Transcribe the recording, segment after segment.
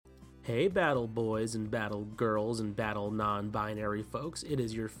Hey battle boys and battle girls and battle non-binary folks, it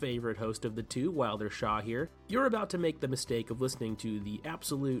is your favorite host of the two, Wilder Shaw here. You're about to make the mistake of listening to the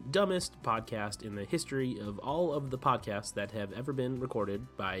absolute dumbest podcast in the history of all of the podcasts that have ever been recorded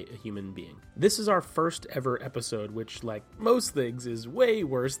by a human being. This is our first ever episode, which, like most things, is way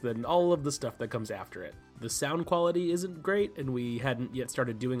worse than all of the stuff that comes after it. The sound quality isn't great, and we hadn't yet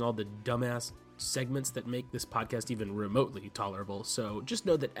started doing all the dumbass segments that make this podcast even remotely tolerable, so just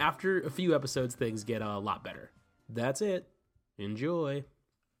know that after a few episodes, things get a lot better. That's it. Enjoy.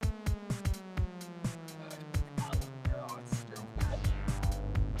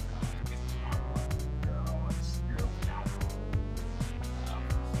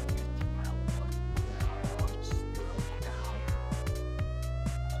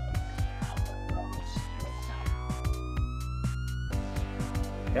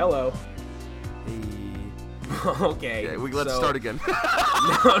 Hello. Okay, let's start again.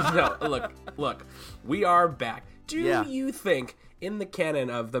 No, look, we are back. Do you think, in the canon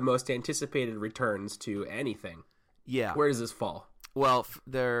of the most anticipated returns to anything, where does this fall? Well,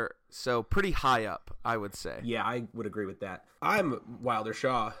 they're pretty high up, I would say. Yeah, I would agree with that. I'm Wilder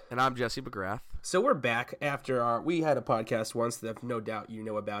Shaw. And I'm Jesse McGrath. So we're back after we had a podcast once that no doubt you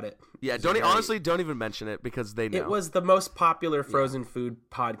know about it. Yeah, don't even mention it because they know. It was the most popular frozen food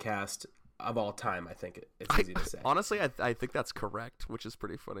podcast of all time, I think it's easy to say. Honestly, I think that's correct, which is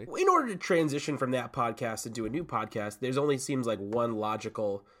pretty funny. In order to transition from that podcast into a new podcast, there's only seems like one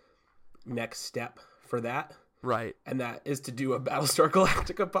logical next step for that. Right. And that is to do a Battlestar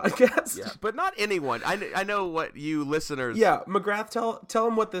Galactica podcast. Yeah, but not anyone. I know what you listeners... Yeah, McGrath, tell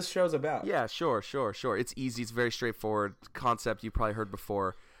them what this show's about. Yeah, sure. It's easy. It's very straightforward concept you probably heard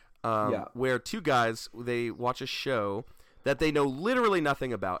before. Where two guys, they watch a show that they know literally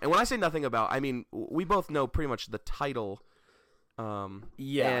nothing about. And when I say nothing about, I mean we both know pretty much the title and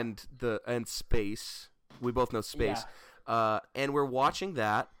space. We both know space. Yeah. And we're watching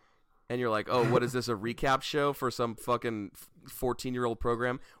that, and you're like, oh, what is this, a recap show for some fucking 14-year-old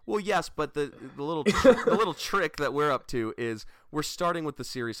program? Well, yes, but the little trick that we're up to is we're starting with the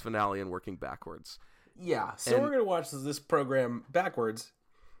series finale and working backwards. Yeah, so we're going to watch this program backwards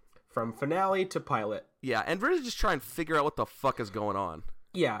from finale to pilot. Yeah, and really just try and figure out what the fuck is going on.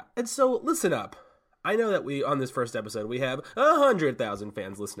 Yeah, and so listen up. I know that on this first episode, we have 100,000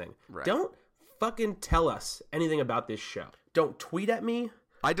 fans listening. Right. Don't fucking tell us anything about this show. Don't tweet at me.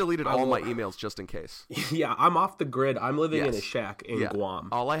 I deleted all my emails just in case. Yeah, I'm off the grid. I'm living in a shack in Guam.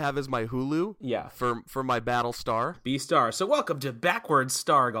 All I have is my Hulu for my Battlestar. B-Star. So welcome to Backwards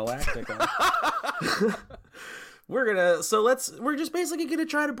Star Galactica. We're just basically gonna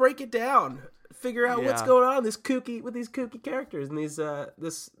try to break it down, figure out what's going on with these kooky characters and these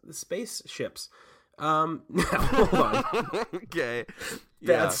this spaceships. Now hold on. Okay.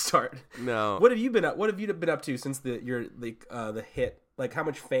 Bad start. No. What have you been up to since the hit? Like, how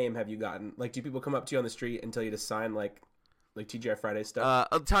much fame have you gotten? Like, do people come up to you on the street and tell you to sign like TGI Friday stuff?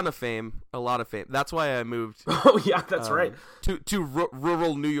 A ton of fame, a lot of fame. That's why I moved. Oh yeah, that's right. To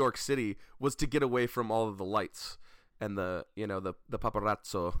rural New York City was to get away from all of the lights and the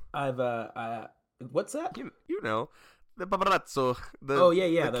paparazzo. What's that? You know, the paparazzo.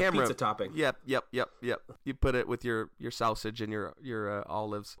 The camera. Pizza topping. Yep. You put it with your sausage and your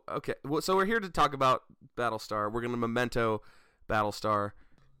olives. Okay, well, so we're here to talk about Battlestar. We're gonna memento Battlestar.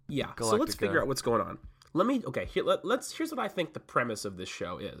 Yeah. Galactica. So let's figure out what's going on. Here's what I think the premise of this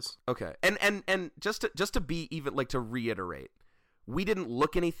show is. Okay. And just to be even, like, to reiterate, we didn't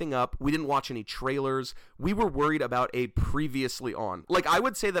look anything up. We didn't watch any trailers. We were worried about a previously on. Like, I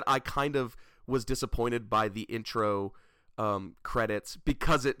would say that I kind of was disappointed by the intro credits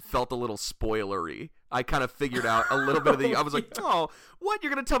because it felt a little spoilery. I kind of figured out a little bit of I was like, oh, what?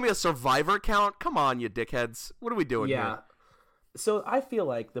 You're going to tell me a Survivor count? Come on, you dickheads. What are we doing here? So I feel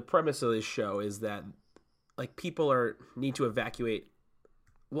like the premise of this show is that, like, people need to evacuate,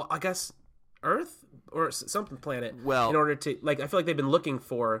 well, I guess Earth or some planet. Well, in order to, like, I feel like they've been looking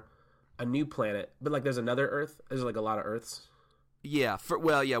for a new planet, but, like, there's another Earth. There's, like, a lot of Earths. Yeah.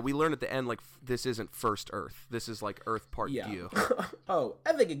 We learn at the end, like, this isn't first Earth. This is, like, Earth Part 2. Oh,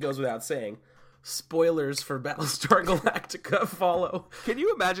 I think it goes without saying. Spoilers for Battlestar Galactica follow. Can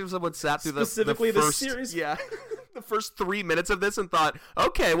you imagine if someone sat through specifically the first, series? Yeah. The first 3 minutes of this and thought,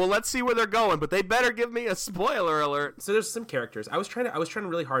 okay, well, let's see where they're going, but they better give me a spoiler alert. So there's some characters. I was trying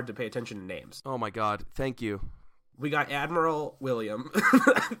really hard to pay attention to names. Oh my god, thank you. We got Admiral William.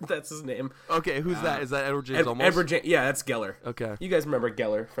 That's his name. Okay, who's that? Is that Edward James Olmos? Yeah, that's Geller. Okay. You guys remember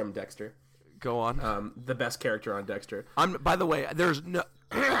Geller from Dexter? Go on. The best character on Dexter. By the way, there's no...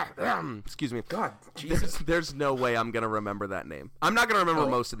 Excuse me. God, Jesus. There's no way I'm going to remember that name. I'm not going to remember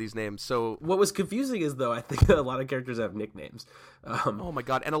most of these names, so... What was confusing is, though, I think a lot of characters have nicknames. Oh, my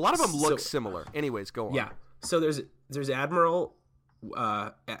God. And a lot of them look similar. Anyways, go on. Yeah. So there's Admiral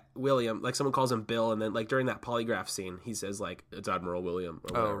William, like someone calls him Bill, and then like during that polygraph scene, he says like, it's Admiral William.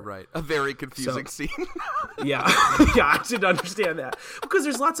 Or whatever. Oh, right. A very confusing scene. Yeah. Yeah, I didn't understand that. Because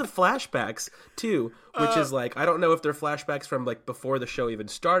there's lots of flashbacks, too, which is like, I don't know if they're flashbacks from like before the show even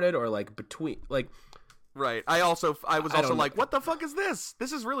started or like between, like... Right. I was also like, what the fuck is this?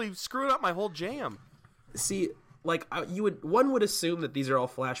 This is really screwing up my whole jam. See, like one would assume that these are all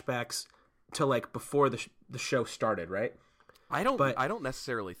flashbacks to like before the show started, right? I don't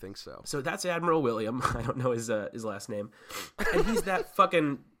necessarily think so. So that's Admiral William. I don't know his last name. And he's that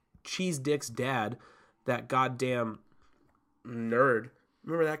fucking cheese dick's dad, that goddamn nerd.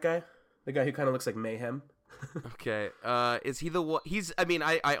 Remember that guy? The guy who kind of looks like Mayhem? Okay. Is he the one?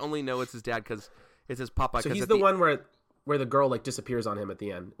 I only know it's his dad because it's his papa. So he's the one where the girl like disappears on him at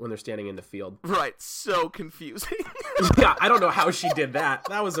the end when they're standing in the field. Right. So confusing. Yeah, I don't know how she did that.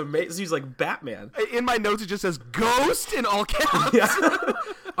 That was amazing. She's like Batman. In my notes, it just says "Ghost" in all caps. Yeah.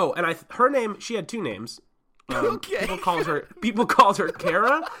 Oh, and her name. She had two names. Okay. People called her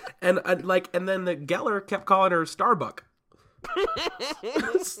Kara, and then the Geller kept calling her Starbuck.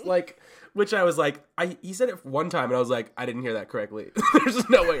 Like, which I was like, he said it one time, and I was like, I didn't hear that correctly. There's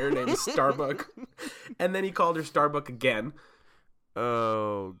no way her name is Starbuck. And then he called her Starbuck again.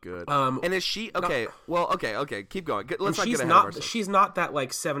 Oh, good. And is she okay? Okay. Keep going. Let's not get ahead of ourselves. She's not that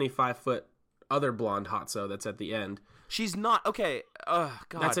like 75-foot other blonde hotso that's at the end. She's not okay. God,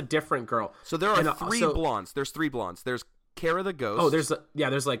 that's a different girl. So there are three blondes. There's three blondes. There's Kara the Ghost. Oh, there's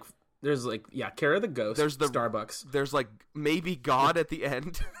Kara the Ghost. There's the Starbucks. There's like maybe God at the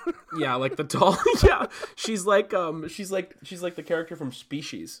end. Yeah, like the tall. Yeah, she's like the character from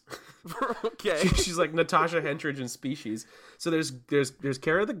Species. Okay. She's like Natasha Henstridge in Species. So there's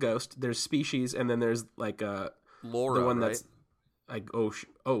Kara the Ghost. There's Species, and then there's like Laura, the one right? that's like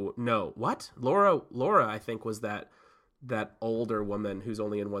oh no, what? Laura I think was that older woman who's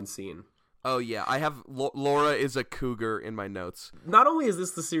only in one scene. Oh, yeah. I have Laura is a cougar in my notes. Not only is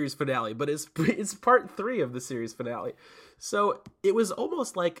this the series finale, but it's part 3 of the series finale. So it was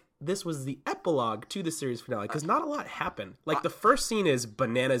almost like this was the epilogue to the series finale, because not a lot happened. Like, the first scene is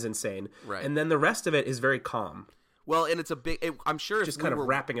bananas insane, right, and then the rest of it is very calm. Well, and it's a big... I'm sure just kind of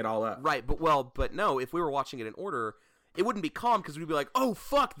wrapping it all up. Right, but no, if we were watching it in order, it wouldn't be calm, because we'd be like, oh,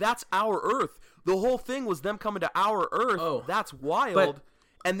 fuck, that's our Earth. The whole thing was them coming to our Earth. Oh. That's wild.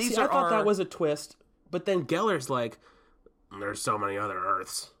 And these I thought that was a twist, but then Geller's like, there's so many other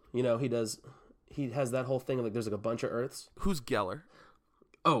Earths. You know, he has that whole thing of like, there's like a bunch of Earths. Who's Geller?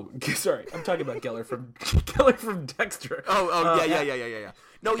 Oh, sorry. I'm talking about Geller from Dexter. Yeah.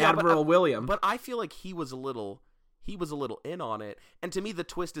 No, yeah, Admiral William. But I feel like he was a little in on it. And to me, the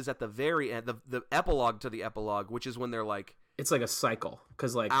twist is at the very end, the epilogue to the epilogue, which is when they're like, it's like a cycle,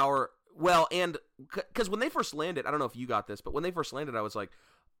 because like because when they first landed, I don't know if you got this, but when they first landed, I was like,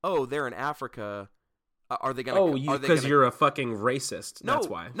 oh, they're in Africa. Are they gonna? Oh, because you're a fucking racist. No, that's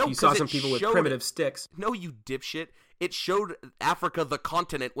why. No, you saw some people with primitive sticks. No, you dipshit. It showed Africa, the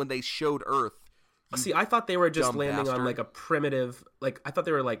continent, when they showed Earth. See, I thought they were just landing bastard. on like a primitive, like I thought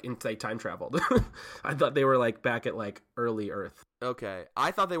they were like time traveled. I thought they were like back at like early Earth. Okay,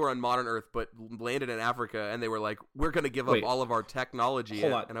 I thought they were on modern Earth, but landed in Africa, and they were like, "We're gonna give up all of our technology."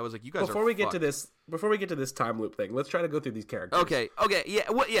 Hold on. And I was like, "You guys before are we fucked." Before we get to this time loop thing, let's try to go through these characters. Okay,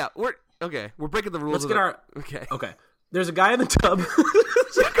 yeah, we're breaking the rules. Okay. There's a guy in the tub.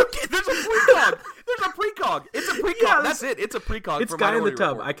 There's a precog. It's a precog. Yeah, that's it. It's a precog. It's guy in the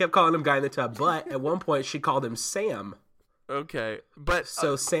tub. I kept calling him guy in the tub, but at one point she called him Sam. Okay, but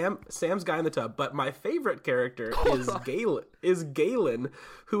so Sam's guy in the tub. But my favorite character is Galen,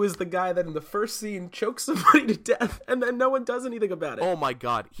 who is the guy that in the first scene chokes somebody to death, and then no one does anything about it. Oh my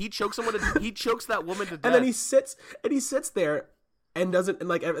god, he chokes he chokes that woman to death, and then he sits there and doesn't, and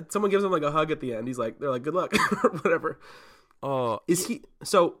like someone gives him like a hug at the end. They're like good luck or whatever. Oh, is he?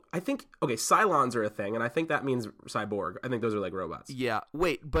 So I think Cylons are a thing, and I think that means cyborg. I think those are like robots. Yeah.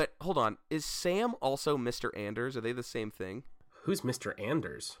 Wait, but hold on. Is Sam also Mr. Anders? Are they the same thing? Who's Mr.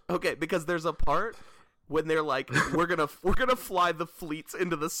 Anders? Okay, because there's a part when they're like, we're gonna fly the fleets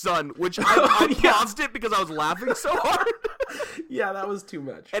into the sun, which I paused it because I was laughing so hard. Yeah, that was too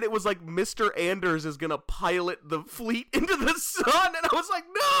much. And it was like Mr. Anders is gonna pilot the fleet into the sun, and I was like,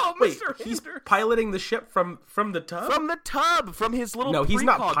 no, Mr. Anders. He's piloting the ship from the tub? From the tub, from his little No, he's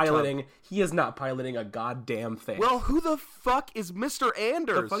not piloting. Tub. He is not piloting a goddamn thing. Well, who the fuck is Mr.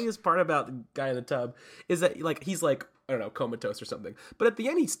 Anders? The funniest part about the guy in the tub is that like he's like, I don't know, comatose or something. But at the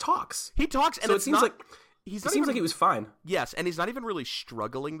end, he talks. He talks, and so it seems like he was fine. Yes, and he's not even really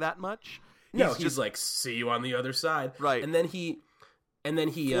struggling that much. He's just like, see you on the other side. Right. And then he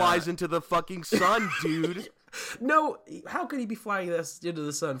flies into the fucking sun, dude. No, how could he be flying this into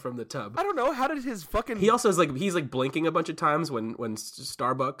the sun from the tub? I don't know. How did his fucking... He also is like, he's like blinking a bunch of times when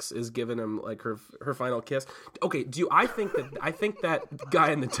Starbucks is giving him like her final kiss. Okay, I think that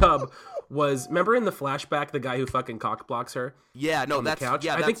guy in the tub was, remember in the flashback, the guy who fucking cock blocks her? Yeah, no, that's... couch?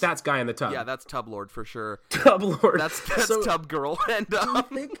 Yeah, I think that's guy in the tub. Yeah, that's Tub Lord for sure. Tub Lord. That's Tub Girl. And,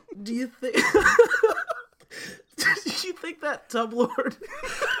 Do you think... Did you think that Tub Lord...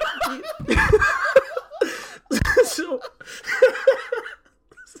 So,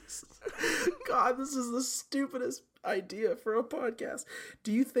 God, this is the stupidest idea for a podcast.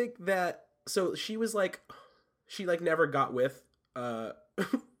 Do you think that, so she was like, she like never got with, I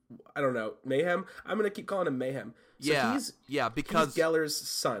don't know, Mayhem? I'm going to keep calling him Mayhem. So because he's Geller's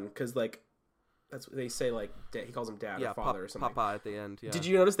son, because like, that's what they say, like, he calls him dad or father or something. Papa at the end, yeah. Did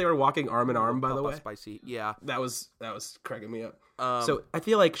you notice they were walking arm in arm, by the way? Spicy, yeah. That was cracking me up. So I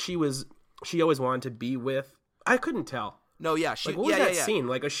feel like she always wanted to be with, I couldn't tell. No, yeah, what was that scene?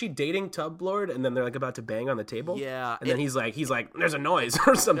 Like, is she dating Tub Lord, and then they're like about to bang on the table? Yeah, and then he's like, there's a noise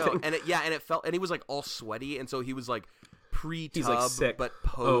or something. No, and it felt, and he was like all sweaty, and so he was like pre-tub, he's like sick, but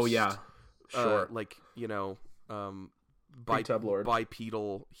post. Oh yeah, sure. Like Tub Lord,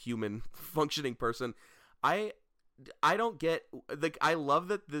 bipedal human functioning person. I don't get, like, I love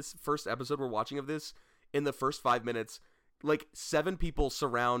that this first episode we're watching of this, in the first 5 minutes, like 7 people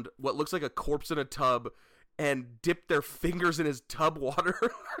surround what looks like a corpse in a tub and dip their fingers in his tub water.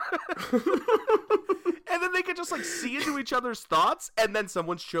 And then they could just like see into each other's thoughts, and then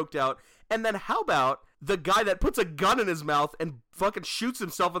someone's choked out. And then how about the guy that puts a gun in his mouth and fucking shoots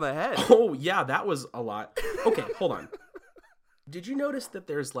himself in the head? Oh yeah, that was a lot. Okay, hold on. Did you notice that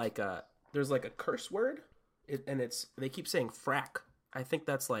there's like a curse word? They keep saying frack. I think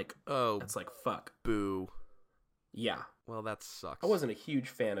that's like fuck. Boo. Yeah. Well, that sucks. I wasn't a huge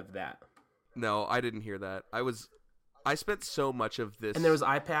fan of that. No, I didn't hear that. I spent so much of this, and there was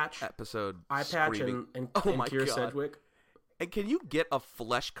Eye Patch episode, Eye Patch screaming, and God. Keira Sedgwick. And can you get a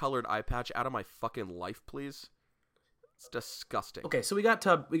flesh-colored eye patch out of my fucking life, please? It's disgusting. Okay, so we got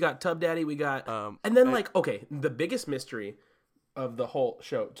Tub Daddy, we got, and then the biggest mystery of the whole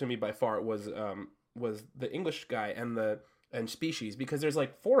show to me by far was the English guy and Species, because there's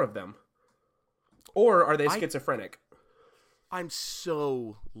like 4 of them, or are they schizophrenic? I'm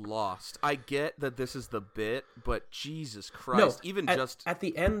so lost. I get that this is the bit, but Jesus Christ! No, at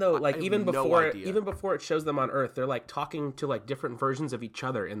the end though, like even before it shows them on Earth, they're like talking to like different versions of each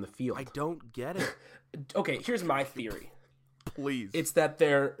other in the field. I don't get it. Okay, here's my theory. Please, it's that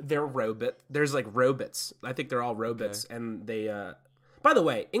they're robot. There's like robots. I think they're all robots, okay. And they. By the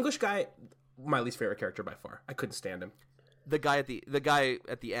way, English guy, my least favorite character by far. I couldn't stand him. The guy at the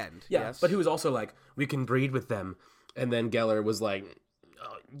end. Yeah, yes. But he was also like, we can breed with them. And then Geller was like,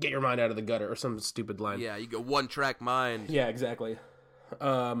 get your mind out of the gutter, or some stupid line. Yeah, you go one-track mind. Yeah, exactly.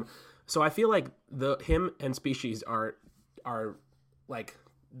 So I feel like him and Species are like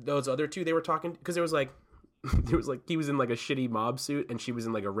those other 2 they were talking, because there was like he was in like a shitty mob suit and she was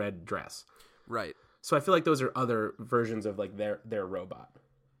in like a red dress. Right. So I feel like those are other versions of like their robot.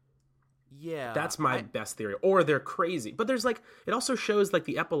 Yeah. That's my best theory. Or they're crazy. But there's like, it also shows like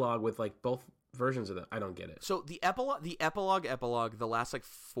the epilogue with like both versions of them. I don't get it. So the epilogue, the last like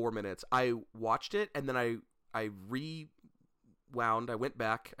 4 minutes, I watched it and then I rewound. I went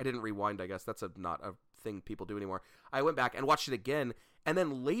back. I didn't rewind, I guess. That's not a thing people do anymore. I went back and watched it again. And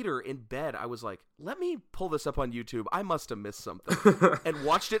then later in bed, I was like, let me pull this up on YouTube. I must have missed something. And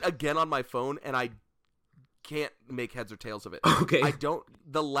watched it again on my phone, and I can't make heads or tails of it. Okay.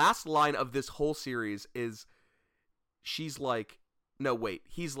 The last line of this whole series is, he's like,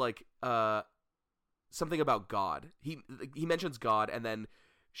 something about God. He mentions God, and then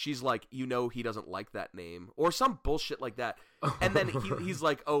she's like, he doesn't like that name, or some bullshit like that. And then he's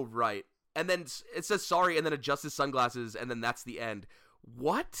like, oh, right. And then it says sorry, and then adjusts his sunglasses, and then that's the end.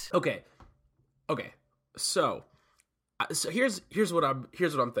 What? Okay. So here's what I'm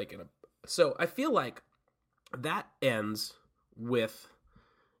thinking of. So I feel like that ends with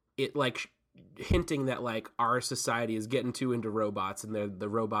it like hinting that like our society is getting too into robots, and the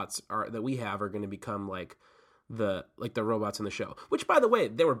robots that we have are going to become like the robots in the show, which by the way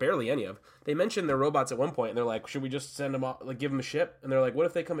there were barely any of. They mentioned their robots at one point, and they're like, should we just send them off, like give them a ship? And they're like, what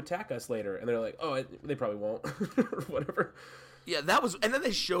if they come attack us later? And they're like, oh, they probably won't. Or whatever. Yeah, that was, and then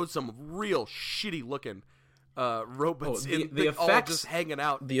they showed some real shitty looking robots the effects, all just hanging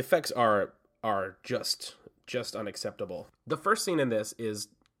out. The effects are just just unacceptable. The first scene in this is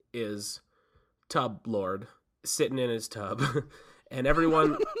Tub Lord sitting in his tub, and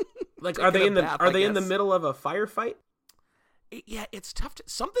everyone like are they in the middle of a firefight? Yeah, it's tough.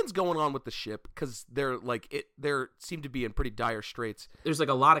 Something's going on with the ship because they're seem to be in pretty dire straits. There's like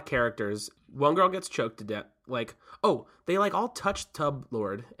a lot of characters. One girl gets choked to death. Like, oh, they like all touch Tub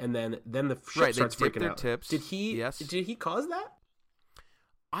Lord, and then the ship starts freaking out. Tips. Did he cause that?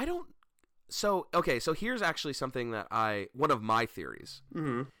 I don't. So here's actually something that one of my theories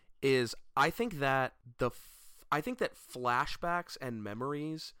is I think that flashbacks and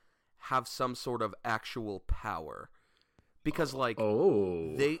memories have some sort of actual power. Because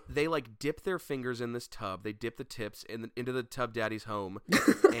they like dip their fingers in this tub, they dip the tips into the tub daddy's home,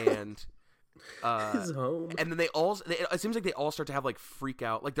 and his home, and then it seems like they all start to have like freak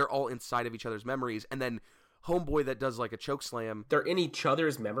out, like they're all inside of each other's memories, and then homeboy that does like a choke slam, they're in each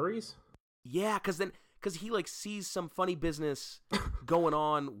other's memories. Yeah, because he like sees some funny business going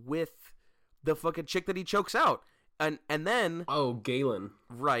on with the fucking chick that he chokes out, and then Galen,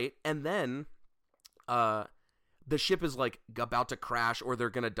 right, and then the ship is like about to crash or they're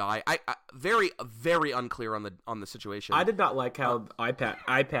gonna die. I very, very unclear on the situation. I did not like how eye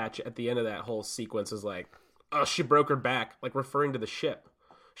patch at the end of that whole sequence is like, oh, she broke her back, like referring to the ship.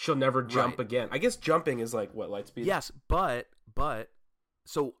 She'll never jump again. I guess jumping is like what, light speed? Yes, but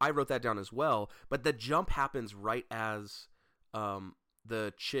so I wrote that down as well. But the jump happens right as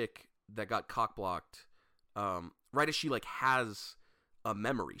the chick that got cock blocked, right as she like has a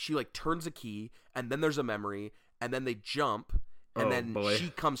memory. She like turns a key and then there's a memory. And then they jump, and she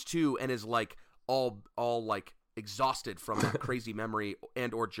comes to and is like all like exhausted from that crazy memory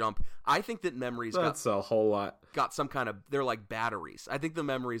and or jump. I think that memories a whole lot. Got some kind of, they're like batteries. I think the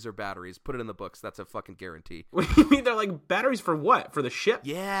memories are batteries. Put it in the books. That's a fucking guarantee. What do you mean they're like batteries for what? For the ship?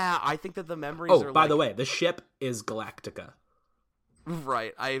 Yeah, I think that the memories are. Oh, by the way, the ship is Galactica.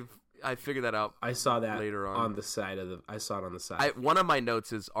 Right. I figured that out. I saw that later on the side of I saw it on the side. One of my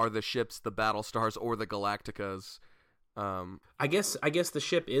notes is: are the ships the battle stars or the Galacticas? I guess the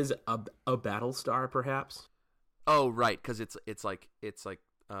ship is a battle star, perhaps. Oh, right, because it's like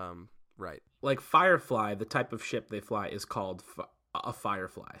right. Like Firefly, the type of ship they fly is called a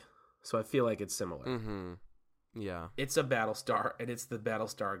Firefly, so I feel like it's similar. Mm-hmm. Yeah, it's a battle star, and it's the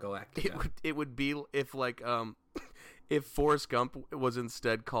Battlestar Galactica. It would be if like if Forrest Gump was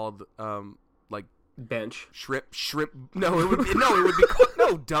instead called like Bench shrimp. No, it would be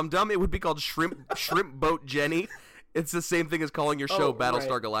called, dum. It would be called shrimp boat Jenny. It's the same thing as calling your show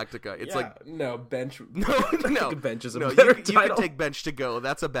Battlestar Galactica. It's Bench. No, Bench is a better title. You can take Bench to Go.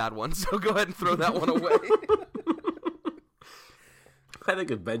 That's a bad one. So go ahead and throw that one away. I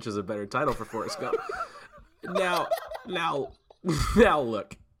think a Bench is a better title for Forrest Gump. Now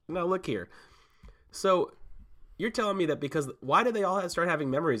look here. So you're telling me that why did they all start having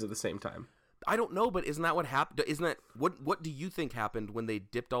memories at the same time? I don't know, but isn't that what happened? Isn't that what do you think happened when they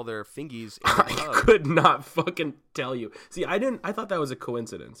dipped all their fingies in the tub? I could not fucking tell you. See, I thought that was a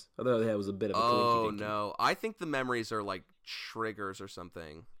coincidence. I thought that was a bit of a coincidence. Oh no, I think the memories are like triggers or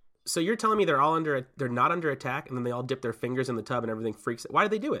something. So you're telling me they're not under attack, and then they all dip their fingers in the tub and everything freaks out. Why did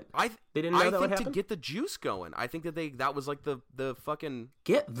they do it? They didn't know that would happen? I think to get the juice going. I think that was like the fucking...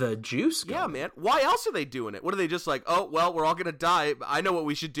 Get the juice going? Yeah, man. Why else are they doing it? What are they just like, oh, well, we're all going to die. I know what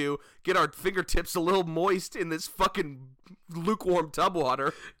we should do. Get our fingertips a little moist in this fucking lukewarm tub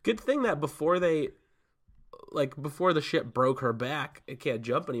water. Good thing that before the ship broke her back, it can't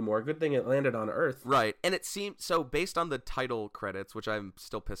jump anymore. Good thing it landed on Earth. Right. And it seemed, so based on the title credits, which I'm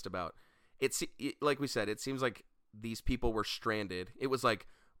still pissed about, like we said, it seems like these people were stranded. It was like,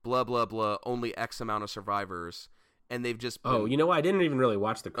 blah, blah, blah, only X amount of survivors. And they've just been... Oh, you know what? I didn't even really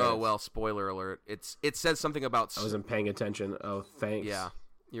watch the credits. Oh, well, spoiler alert. It says something about... I wasn't paying attention. Oh, thanks. Yeah.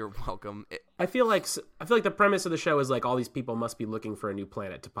 You're welcome. I feel like the premise of the show is like all these people must be looking for a new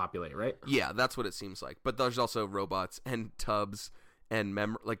planet to populate, right? Yeah, that's what it seems like. But there's also robots and tubs and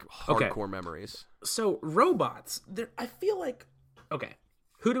hardcore memories. So robots, I feel like, okay,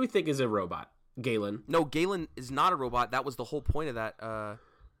 who do we think is a robot? Galen? No, Galen is not a robot. That was the whole point of that.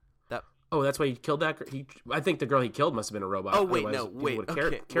 Oh, that's why he killed that. I think the girl he killed must have been a robot. Oh wait, no, wait.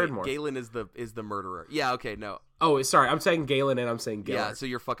 Cared more. Galen is the murderer. Yeah, okay, no. Oh, sorry, I'm saying Galen and I'm saying Galen. Yeah, so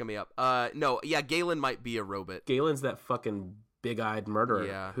you're fucking me up. No, yeah, Galen might be a robot. Galen's that fucking big-eyed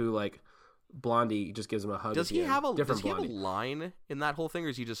murderer who like Blondie just gives him a hug. Does he have a line in that whole thing, or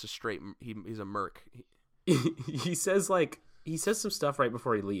is he just a straight? He's a merc. He says some stuff right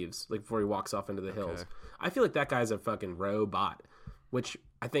before he leaves, like before he walks off into the hills. I feel like that guy's a fucking robot. Which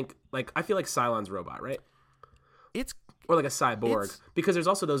I feel like Cylon's robot, right? Or like a cyborg. Because there's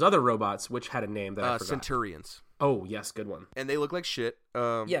also those other robots, which had a name that I forgot. Centurions. Oh, yes, good one. And they look like shit.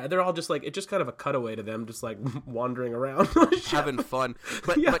 Yeah, they're all just like, it's just kind of a cutaway to them, just like wandering around. Having fun.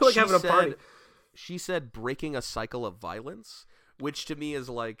 But, yeah, but like having a party. She said breaking a cycle of violence, which to me is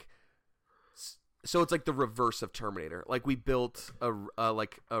like, so it's like the reverse of Terminator. Like we built a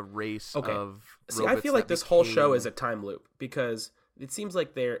race of robots. See, I feel like this whole show is a time loop because it seems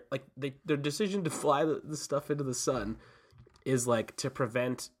like their decision to fly the stuff into the sun is like to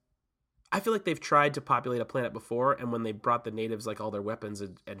prevent. I feel like they've tried to populate a planet before, and when they brought the natives like all their weapons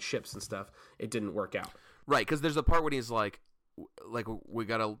and ships and stuff, it didn't work out. Right, because there's a part when he's like we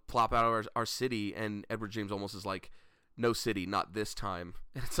gotta plop out our city, and Edward James Olmos is like, no city, not this time.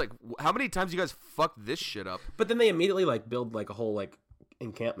 And it's like, how many times you guys fucked this shit up? But then they immediately like build like a whole like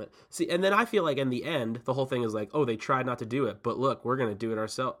encampment. See, and then I feel like in the end, the whole thing is like, oh, they tried not to do it, but look, we're gonna do it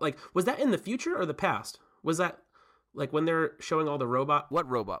ourselves. Like, was that in the future or the past? Was that like when they're showing all the robot? What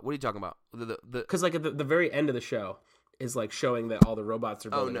robot? What are you talking about? Because like at the very end of the show is like showing that all the robots are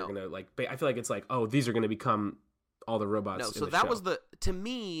building are gonna like. I feel like it's like, oh, these are gonna become all the robots. No, so in the that show. was to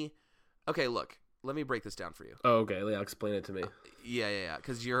me. Okay, look, let me break this down for you. Oh, okay, yeah, explain it to me. Yeah,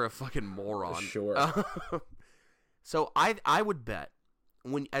 because you're a fucking moron. Sure. So I would bet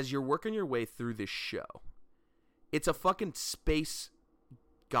as you're working your way through this show, it's a fucking space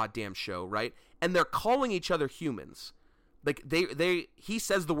goddamn show, right? And they're calling each other humans. Like he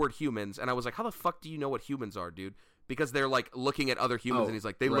says the word humans, and I was like, how the fuck do you know what humans are, dude? Because they're like looking at other humans, and he's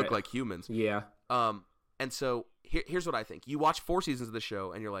like, they look like humans. Yeah. And so here's what I think. You watch 4 seasons of the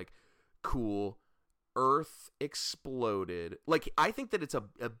show, and you're like, cool, Earth exploded. Like, I think that it's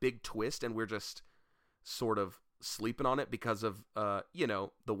a big twist, and we're just sort of sleeping on it because of the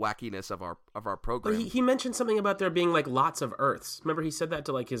wackiness of our program. But he mentioned something about there being like lots of Earths. Remember he said that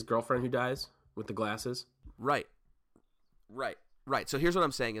to like his girlfriend who dies with the glasses? Right. So here's what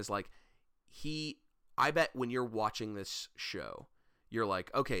I'm saying is like I bet when you're watching this show, you're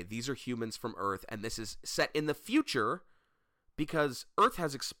like, okay, these are humans from Earth, and this is set in the future because Earth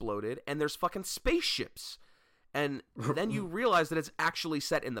has exploded and there's fucking spaceships. And then you realize that it's actually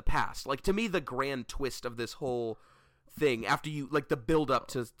set in the past. Like, to me, the grand twist of this whole thing, after you, like, the build-up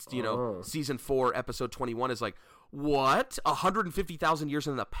to, Season 4, Episode 21 is like, what? 150,000 years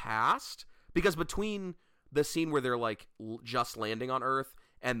in the past? Because between the scene where they're, like, just landing on Earth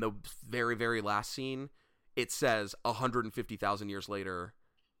and the very, very last scene, it says 150,000 years later.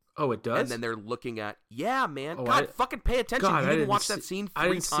 Oh, it does? And then they're looking at, yeah, man. Oh, God, fucking pay attention. You didn't watch that scene 3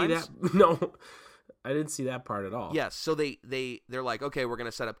 times? I didn't see that. No. I didn't see that part at all. Yes, so they're like, okay, we're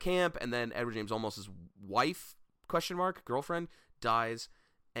gonna set up camp, and then Edward James Olmos' wife girlfriend dies,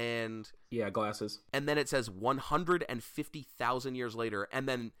 and glasses. And then it says 150,000 years later, and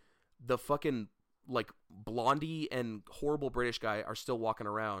then the fucking like blondie and horrible British guy are still walking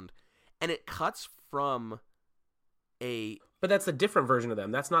around, and it cuts from a. But that's a different version of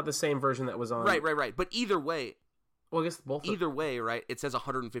them. That's not the same version that was on. Right. But either way. Well, I guess both. Either way, right? It says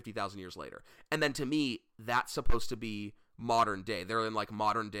 150,000 years later, and then to me, that's supposed to be modern day. They're in like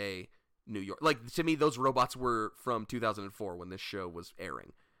modern day New York. Like, to me, those robots were from 2004 when this show was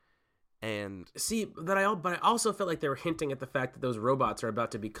airing. And see, but I also felt like they were hinting at the fact that those robots are about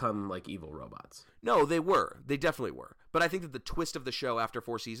to become like evil robots. No, they were. They definitely were. But I think that the twist of the show after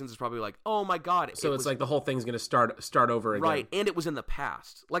 4 seasons is probably like, oh my God. So it's like the whole thing's going to start over again. Right, and it was in the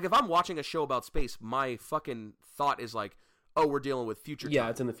past. Like, if I'm watching a show about space, my fucking thought is like, oh, we're dealing with future time. Yeah,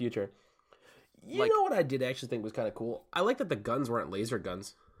 it's in the future. You know what I did actually think was kind of cool? I like that the guns weren't laser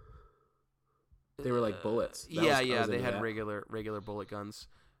guns. They were like bullets. They had regular bullet guns.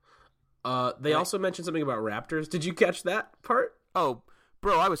 They also mentioned something about raptors. Did you catch that part? Oh,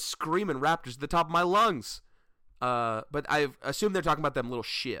 bro, I was screaming raptors at the top of my lungs. But I assume they're talking about them little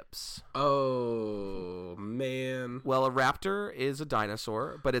ships. Oh, man. Well, a raptor is a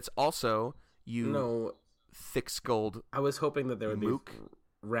dinosaur, but it's also thick-skulled. I was hoping that there would be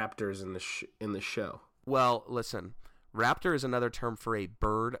raptors in the show. Well, listen, raptor is another term for a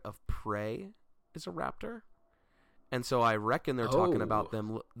bird of prey. Is a raptor. And so I reckon they're talking about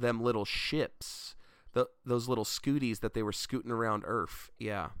them little ships, those little scooties that they were scooting around Earth.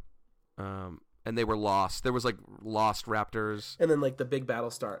 Yeah, and they were lost. There was like lost raptors, and then like the big battle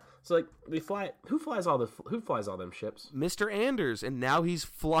start. So like they fly. Who flies all them ships? Mr. Anders, and now he's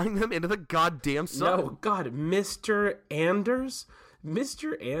flying them into the goddamn sun. No, God, Mr. Anders.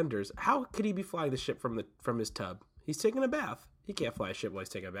 How could he be flying the ship from his tub? He's taking a bath. He can't fly a ship while he's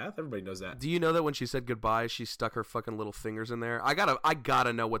taking a bath. Everybody knows that. Do you know that when she said goodbye, she stuck her fucking little fingers in there? I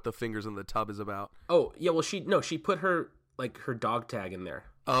gotta know what the fingers in the tub is about. Oh yeah, well she put her dog tag in there.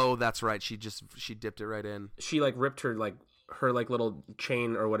 Oh, that's right. She dipped it right in. She like ripped her little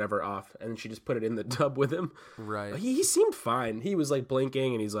chain or whatever off, and she just put it in the tub with him. Right. He seemed fine. He was like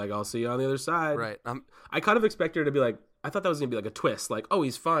blinking, and he's like, "I'll see you on the other side." Right. I kind of expected her to be like, I thought that was gonna be like a twist, like, "Oh,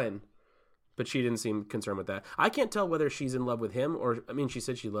 he's fine," but she didn't seem concerned with that. I can't tell whether she's in love with him or, I mean, she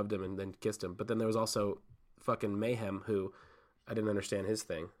said she loved him and then kissed him, but then there was also fucking Mayhem, who I didn't understand his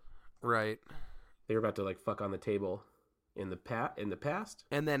thing. Right. They were about to like fuck on the table in the past,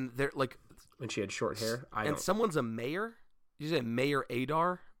 and then they're like, when she had short hair. Someone's a mayor. You say Mayor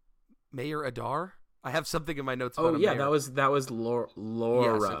Adar? Mayor Adar? I have something in my notes. About yeah, mayor. that was Laura.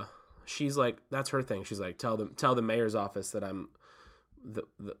 Yeah, so, she's like, that's her thing. She's like, tell the mayor's office that I'm.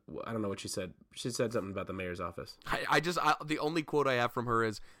 I don't know what she said. She said something about the mayor's office. The only quote I have from her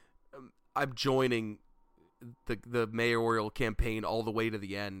is, "I'm joining the mayoral campaign all the way to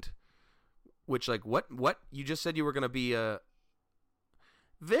the end." Which, like, what? You just said you were going to be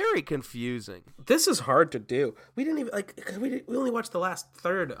very confusing. This is hard to do. We didn't even we only watched the last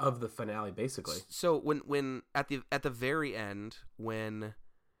third of the finale, basically. So when at the very end, when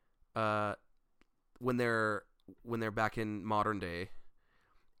they're back in modern day,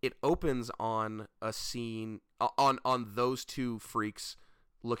 it opens on a scene on those two freaks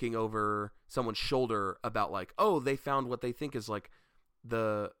looking over someone's shoulder about like, oh, they found what they think is like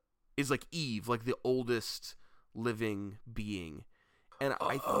Eve, like the oldest living being. And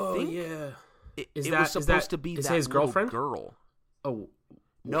I think it was supposed to be that his girlfriend girl. Oh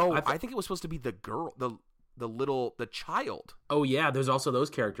no, I think it was supposed to be the girl, the child. Oh yeah, there's also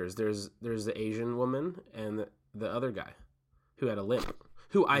those characters. There's the Asian woman and the other guy who had a limp,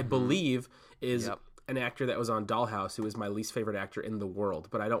 who I believe is an actor that was on Dollhouse, who is my least favorite actor in the world.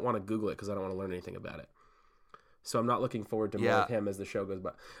 But I don't want to Google it because I don't want to learn anything about it. So I'm not looking forward to more of him as the show goes by.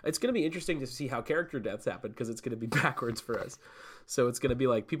 It's going to be interesting to see how character deaths happen because it's going to be backwards for us. So it's going to be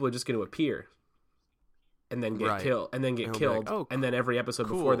like people are just going to appear and then get killed and then get killed. Like, and then every episode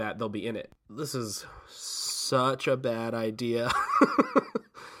before that, they'll be in it. This is such a bad idea.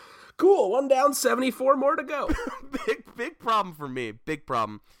 Cool. 1 down, 74 more to go. Big problem for me. Big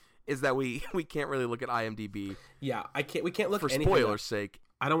problem is that we can't really look at IMDb. Yeah, we can't look for spoilers' sake.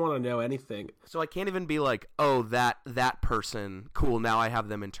 I don't want to know anything. So I can't even be like, oh, that person, cool, now I have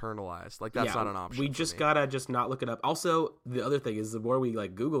them internalized. Like, that's not an option. We just gotta just not look it up. Also, the other thing is the more we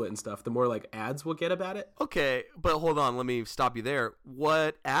like Google it and stuff, the more like ads we'll get about it. Okay, but hold on, let me stop you there.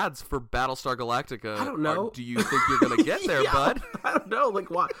 What ads for Battlestar Galactica I don't know. Do you think you're gonna get there, bud? I don't know.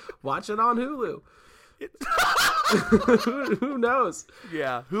 Like, watch it on Hulu. Who knows?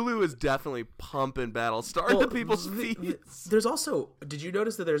 Yeah, Hulu is definitely pumping Battlestar into people's feeds. There's also, did you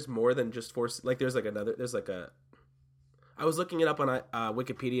notice that there's more than just 4? Like, there's like I was looking it up on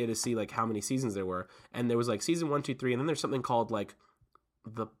Wikipedia to see like how many seasons there were, and there was like season 1, 2, 3, and then there's something called like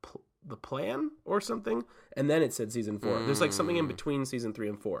the plan or something, and then it said season 4. There's like something in between season 3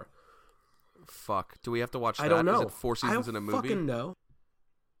 and 4. Fuck, do we have to watch that? I don't know. Is it 4 seasons in a movie? I don't fucking know.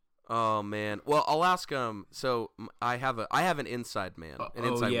 Oh man. Well, I'll ask him. So I have an inside man.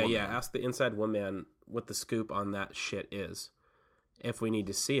 Ask the inside woman what the scoop on that shit is, if we need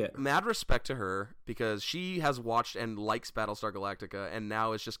to see it. Mad respect to her because she has watched and likes Battlestar Galactica, and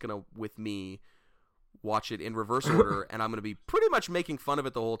now is just gonna with me watch it in reverse order, and I'm gonna be pretty much making fun of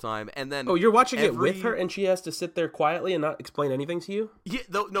it the whole time. And then you're watching it with her, and she has to sit there quietly and not explain anything to you. Yeah,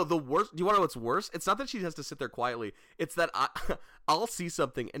 no. The worst. Do you want to know what's worse? It's not that she has to sit there quietly. It's that I'll see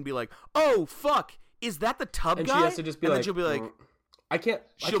something and be like, "Oh fuck, is that the tub and guy?" And she has to just be then she'll be like, "I can't."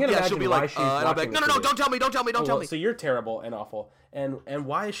 She'll be like, and I'll be like, "No, don't tell me, don't tell me." So you're terrible and awful. And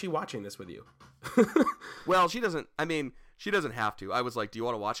why is she watching this with you? Well, she doesn't. I mean, she doesn't have to. I was like, "Do you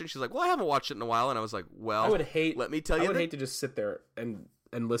want to watch it?" She's like, "Well, I haven't watched it in a while." And I was like, "Well, let me tell you, I would hate to just sit there and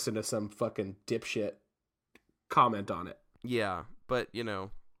listen to some fucking dipshit comment on it." Yeah, but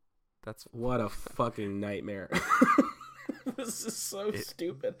that's what a fucking nightmare. This is so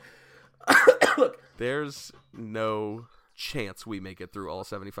stupid. Look, there's no chance we make it through all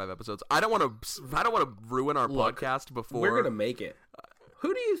 75 episodes. I don't want to ruin our podcast before we're gonna make it.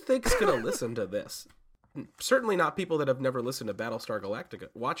 Who do you think is gonna listen to this? Certainly not people that have never listened to Battlestar Galactica.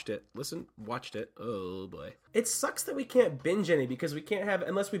 Watched it. Oh boy. It sucks that we can't binge any because we can't have,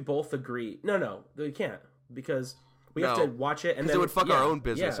 unless we both agree. No, we can't, because we have to watch it and then it would fuck our own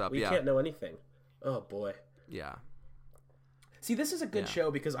business up. We can't know anything. Oh boy. Yeah. See, this is a good show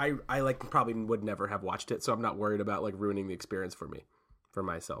because I like probably would never have watched it, so I'm not worried about like ruining the experience for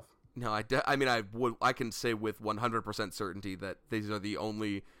myself. No, I can say with 100% certainty that these are the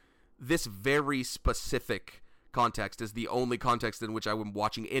only. This very specific context is the only context in which I am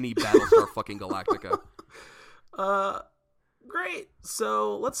watching any Battlestar fucking Galactica. Great.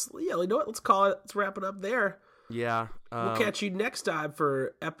 So let's call it. Let's wrap it up there. Yeah. We'll catch you next time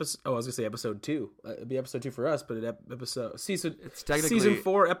for episode. Oh, I was gonna say episode 2. It'd be episode 2 for us, but it's season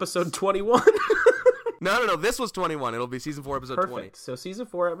 4, episode 21. No. This was 21. It'll be season 4, episode 20. Perfect. So season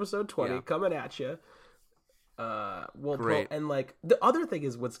 4, episode 20 coming at you. Great. And like the other thing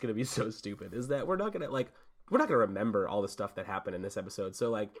is what's gonna be so stupid is that we're not gonna remember all the stuff that happened in this episode. So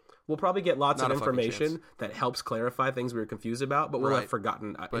like we'll probably get lots of information that helps clarify things we were confused about, but we'll have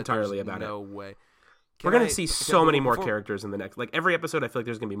forgotten entirely about it. No way. We're going to see so many more characters in the next... Like, every episode, I feel like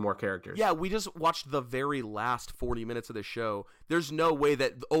there's going to be more characters. Yeah, we just watched the very last 40 minutes of the show. There's no way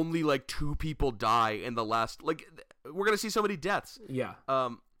that only, like, 2 people die in the last... Like, we're going to see so many deaths. Yeah.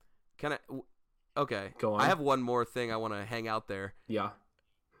 Can I... Okay. Go on. I have one more thing I want to hang out there. Yeah.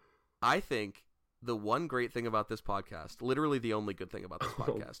 I think the one great thing about this podcast, literally the only good thing about this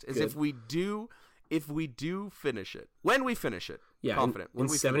podcast, is if we do finish it, when we finish it, confident. In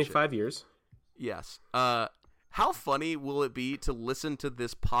 75 years... Yes. How funny will it be to listen to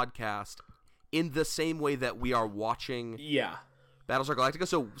this podcast in the same way that we are watching Battlestar Galactica?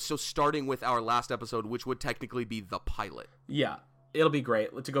 So starting with our last episode, which would technically be the pilot. Yeah. It'll be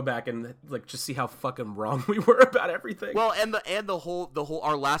great to go back and like just see how fucking wrong we were about everything. Well, and the whole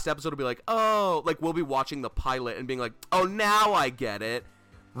our last episode will be like, oh, like we'll be watching the pilot and being like, oh, now I get it.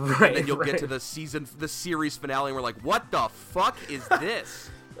 Right. And then you'll get to the series finale and we're like, what the fuck is this?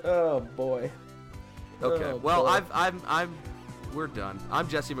 Oh boy. Okay. Well, we're done. I'm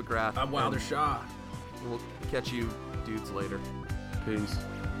Jesse McGrath. I'm Wilder Shaw. We'll catch you dudes later. Peace.